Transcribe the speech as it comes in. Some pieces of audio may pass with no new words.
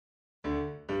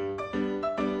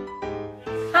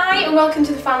Hi and welcome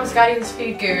to the Farmer's Guardian's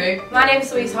Food Guru. My name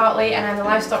is Louise Hartley and I'm the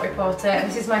livestock reporter, and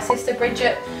this is my sister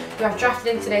Bridget, who I've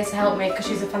drafted in today to help me because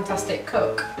she's a fantastic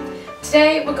cook.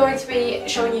 Today we're going to be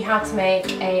showing you how to make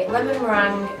a lemon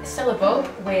meringue syllabub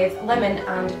with lemon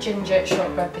and ginger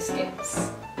shortbread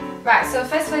biscuits. Right, so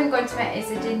first thing we're going to make is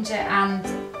a ginger and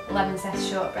lemon zest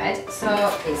shortbread.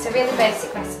 So it's a really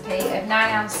basic recipe of 9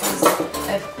 ounces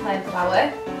of plain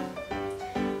flour.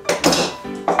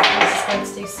 I'm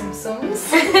just going to do some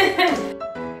sums.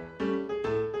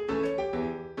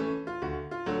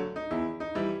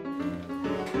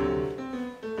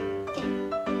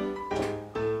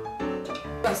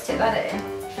 Let's stick that in.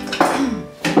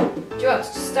 Do you want to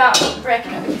start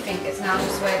breaking it with your fingers, and I'll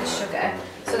just weigh the sugar.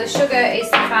 So the sugar is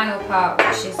the final part,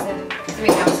 which is the 3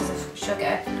 ounces of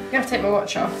sugar. I'm going to take my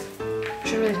watch off. I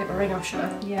should really take my ring off, should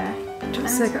I? Yeah.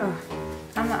 Just take it off.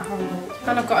 I'm not horrible.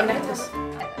 And I've got a necklace.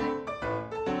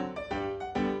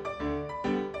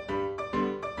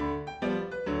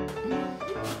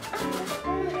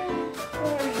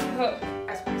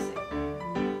 That's messy.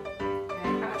 Okay,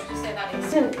 how much would you say that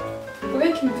is? It's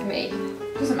working for me.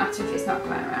 Doesn't matter if it's not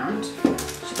quite round.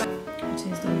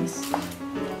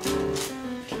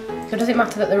 So does it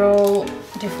matter that they're all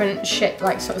different shapes,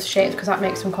 because that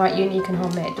makes them quite unique and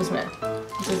homemade, doesn't it?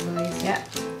 This is Louise, yeah.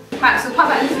 Right, so pop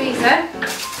that in the freezer.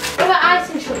 What about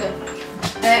icing sugar?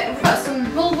 We've got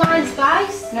some Mulled wine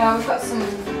spice? No, we've got some.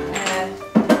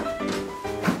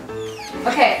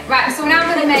 Okay, right. So now I'm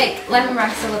going to make lemon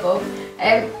meringue syllabub.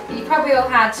 You probably all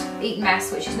had eaten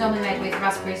mess, which is normally made with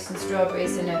raspberries and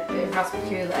strawberries and a bit of raspberry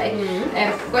puree.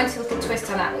 We're going to do a little twist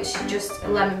on that, which is just a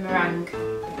lemon meringue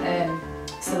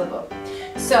syllabub.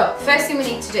 So first thing we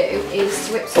need to do is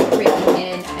to whip some cream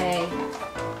in a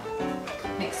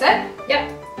mixer. Yep.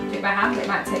 Do it by hand. It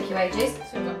might take you ages.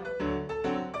 So we've got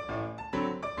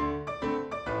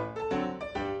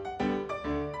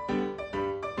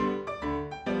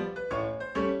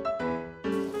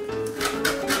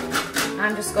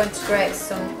I'm just going to grate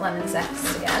some lemon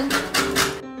zest again.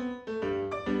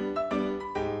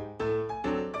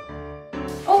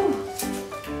 Oh!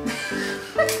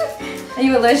 Are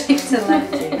you allergic to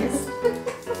lemon juice?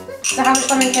 So how much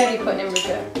lemon curd are you putting in,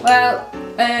 Bridget? Well,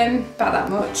 about that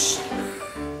much.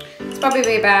 It's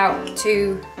probably about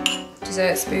 2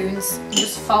 dessert spoons. I'm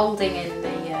just folding in the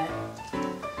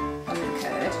lemon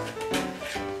curd.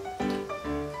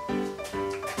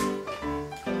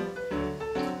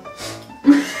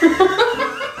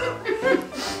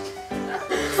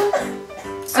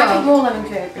 So, I think more lemon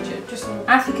curd, Bridget. Just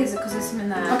I think it's because there's some in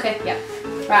there. Okay, yeah.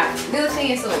 Right, the other thing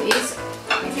is, Louise,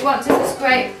 if you want to just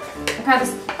grate, you're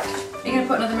going to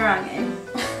put another meringue in.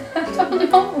 I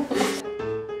don't know.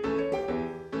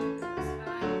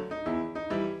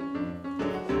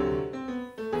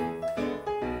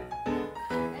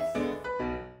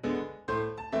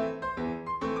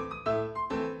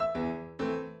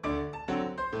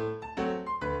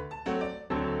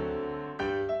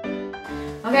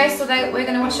 Okay, so we're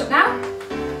going to wash up now.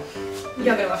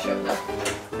 You're going to wash it up now.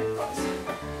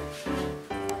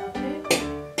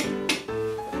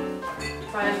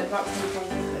 Find it back from the front.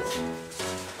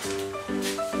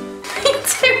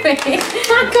 What are you doing?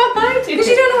 I can't hide it. Because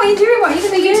you don't know what you're doing. What are you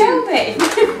going to tell me?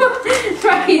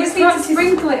 Right, you just need to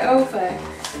sprinkle it over.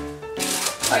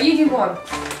 Right, you do one.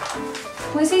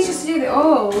 Well, it's easy just to do the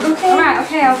okay. Alright,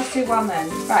 okay, I'll just do one then.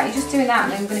 Right, you're just doing that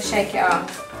and then I'm going to shake it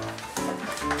off.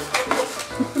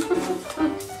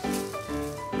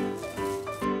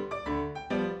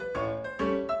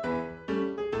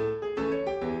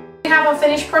 We have our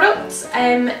finished product,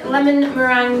 lemon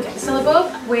meringue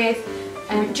syllabub with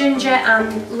ginger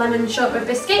and lemon shortbread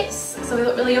biscuits. So they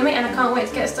look really yummy and I can't wait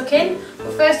to get stuck in.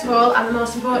 But first of all, and the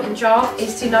most important job,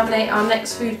 is to nominate our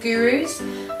next food gurus.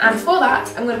 And for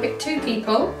that, I'm going to pick 2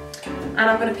 people. And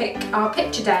I'm going to pick our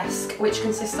picture desk, which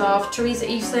consists of Teresa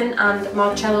Eveson and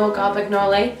Marcello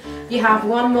Garbagnoli. You have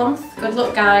 1 month. Good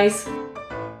luck, guys.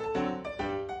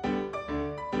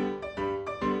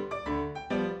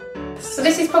 So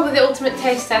this is probably the ultimate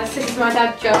taste test. This is my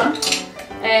dad, John.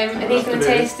 And he's going to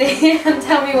taste it and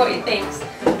tell me what he thinks.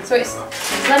 So it's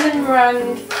lemon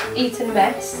meringue eaten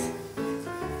mess.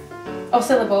 Or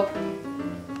syllabub.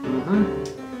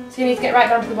 So you need to get right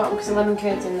down to the bottom because the lemon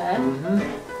curd's in there.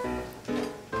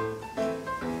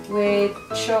 With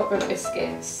shortbread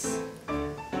biscuits.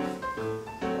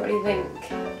 What do you think?